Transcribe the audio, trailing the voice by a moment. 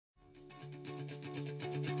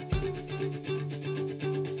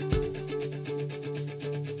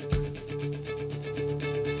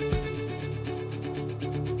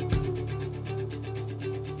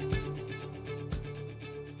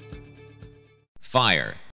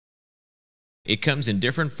Fire. It comes in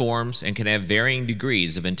different forms and can have varying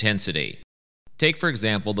degrees of intensity. Take, for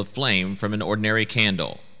example, the flame from an ordinary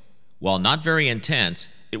candle. While not very intense,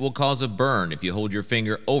 it will cause a burn if you hold your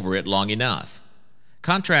finger over it long enough.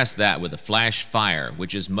 Contrast that with a flash fire,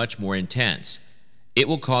 which is much more intense. It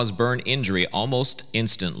will cause burn injury almost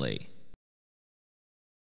instantly.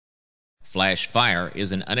 Flash fire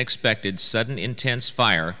is an unexpected, sudden, intense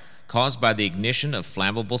fire caused by the ignition of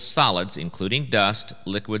flammable solids, including dust,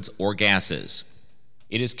 liquids, or gases.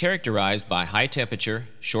 It is characterized by high temperature,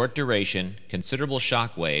 short duration, considerable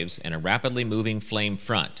shock waves, and a rapidly moving flame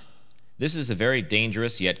front. This is a very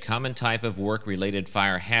dangerous yet common type of work-related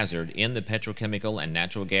fire hazard in the petrochemical and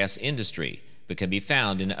natural gas industry, but can be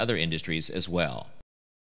found in other industries as well.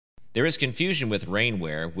 There is confusion with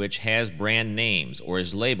rainwear, which has brand names or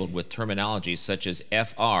is labeled with terminology such as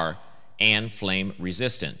FR and flame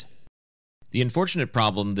resistant. The unfortunate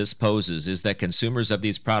problem this poses is that consumers of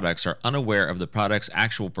these products are unaware of the product's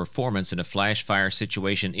actual performance in a flash fire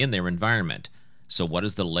situation in their environment. So what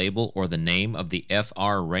is the label or the name of the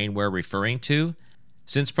FR rainwear referring to?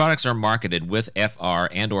 Since products are marketed with FR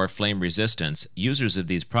and/or flame resistance, users of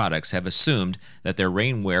these products have assumed that their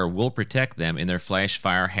rainwear will protect them in their flash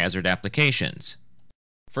fire hazard applications.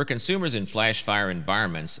 For consumers in flash fire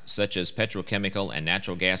environments, such as petrochemical and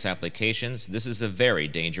natural gas applications, this is a very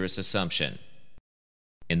dangerous assumption.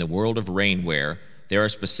 In the world of rainwear, there are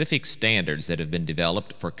specific standards that have been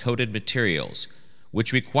developed for coated materials,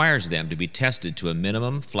 which requires them to be tested to a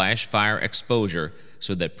minimum flash fire exposure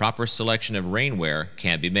so that proper selection of rainwear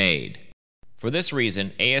can be made. For this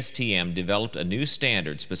reason, ASTM developed a new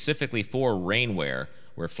standard specifically for rainwear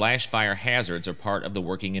where flash fire hazards are part of the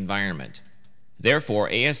working environment. Therefore,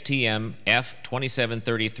 ASTM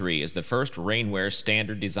F2733 is the first rainwear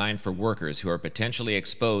standard designed for workers who are potentially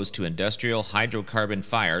exposed to industrial hydrocarbon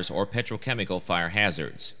fires or petrochemical fire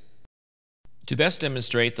hazards. To best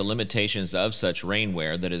demonstrate the limitations of such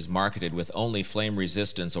rainwear that is marketed with only flame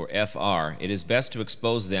resistance or FR, it is best to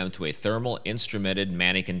expose them to a thermal instrumented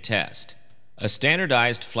mannequin test. A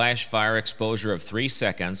standardized flash fire exposure of 3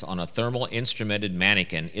 seconds on a thermal instrumented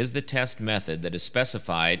mannequin is the test method that is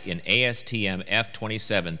specified in ASTM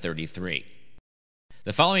F2733.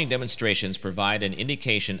 The following demonstrations provide an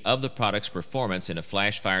indication of the product's performance in a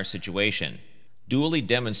flash fire situation. Duly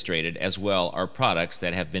demonstrated as well are products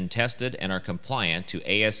that have been tested and are compliant to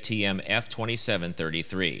ASTM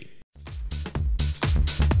F2733.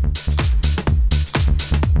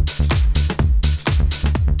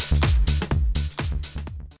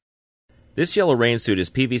 This yellow rain suit is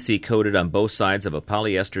PVC coated on both sides of a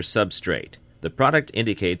polyester substrate. The product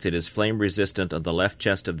indicates it is flame resistant on the left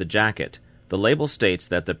chest of the jacket. The label states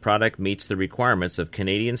that the product meets the requirements of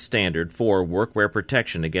Canadian Standard for Workwear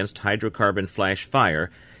Protection Against Hydrocarbon Flash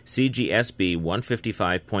Fire, CGSB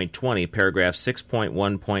 155.20, paragraph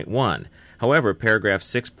 6.1.1. However, paragraph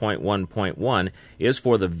 6.1.1 is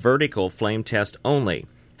for the vertical flame test only.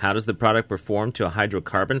 How does the product perform to a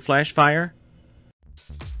hydrocarbon flash fire?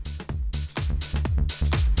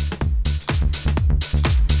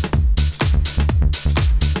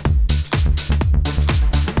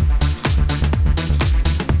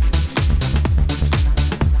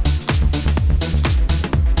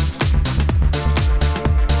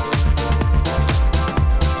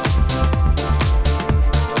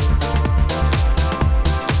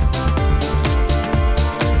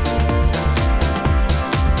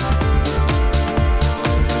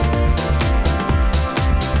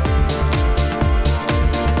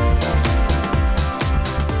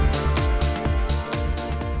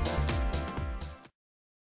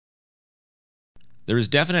 There is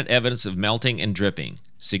definite evidence of melting and dripping.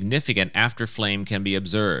 Significant after flame can be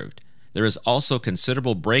observed. There is also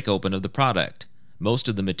considerable break open of the product. Most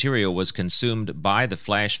of the material was consumed by the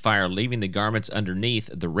flash fire, leaving the garments underneath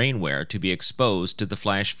the rainwear to be exposed to the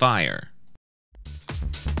flash fire.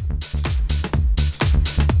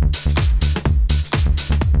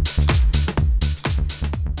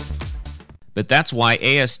 But that's why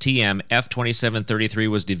ASTM F2733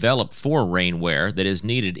 was developed for rainwear that is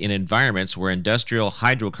needed in environments where industrial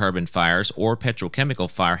hydrocarbon fires or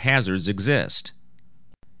petrochemical fire hazards exist.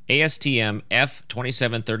 ASTM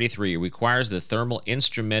F2733 requires the thermal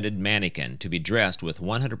instrumented mannequin to be dressed with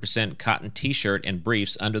 100% cotton t-shirt and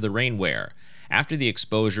briefs under the rainwear. After the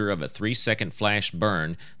exposure of a 3-second flash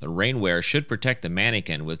burn, the rainwear should protect the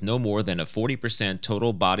mannequin with no more than a 40%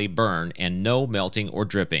 total body burn and no melting or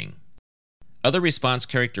dripping. Other response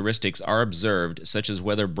characteristics are observed, such as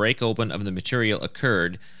whether break open of the material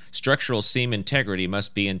occurred, structural seam integrity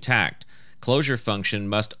must be intact, Closure function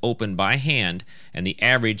must open by hand, and the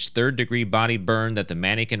average third-degree body burn that the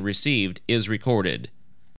mannequin received is recorded.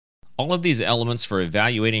 All of these elements for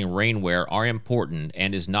evaluating rainwear are important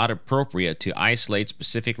and is not appropriate to isolate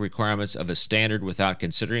specific requirements of a standard without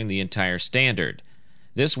considering the entire standard.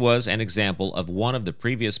 This was an example of one of the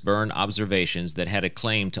previous burn observations that had a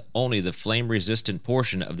claim to only the flame-resistant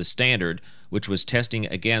portion of the standard, which was testing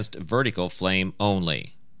against vertical flame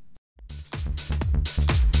only.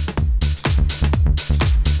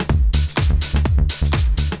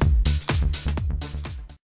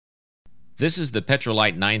 This is the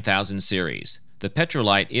PetroLite 9000 series. The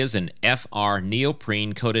PetroLite is an FR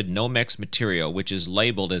neoprene-coated Nomex material which is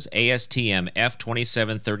labeled as ASTM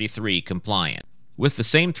F2733 compliant. With the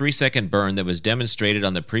same 3-second burn that was demonstrated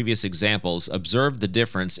on the previous examples, observe the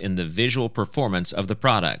difference in the visual performance of the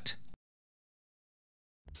product.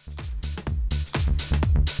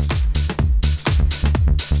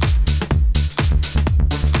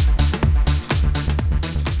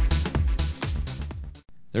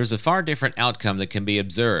 There's a far different outcome that can be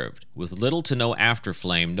observed. With little to no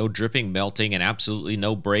afterflame, no dripping, melting, and absolutely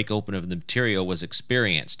no break open of the material was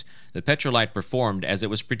experienced. The PetroLite performed as it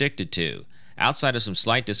was predicted to. Outside of some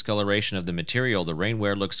slight discoloration of the material, the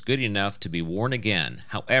rainwear looks good enough to be worn again.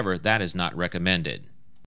 However, that is not recommended.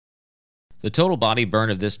 The total body burn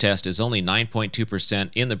of this test is only 9.2%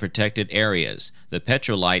 in the protected areas. The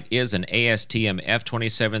PetroLite is an ASTM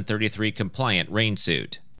F2733 compliant rain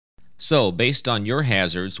suit. So, based on your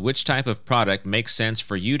hazards, which type of product makes sense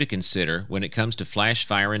for you to consider when it comes to flash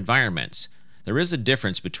fire environments? There is a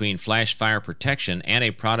difference between flash fire protection and a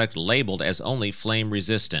product labeled as only flame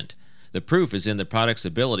resistant. The proof is in the product's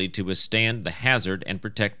ability to withstand the hazard and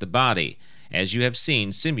protect the body, as you have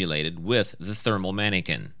seen simulated with the thermal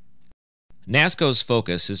mannequin. NASCO's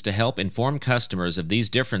focus is to help inform customers of these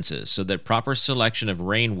differences so that proper selection of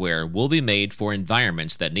rainwear will be made for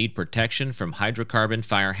environments that need protection from hydrocarbon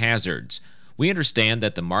fire hazards. We understand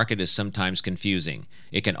that the market is sometimes confusing.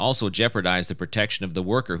 It can also jeopardize the protection of the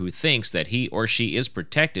worker who thinks that he or she is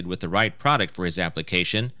protected with the right product for his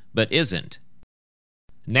application, but isn't.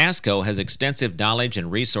 NASCO has extensive knowledge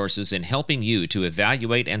and resources in helping you to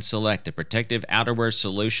evaluate and select a protective outerwear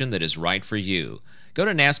solution that is right for you. Go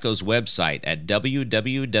to NASCO's website at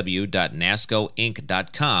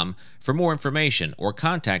www.nascoinc.com for more information or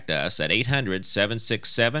contact us at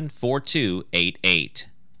 800-767-4288.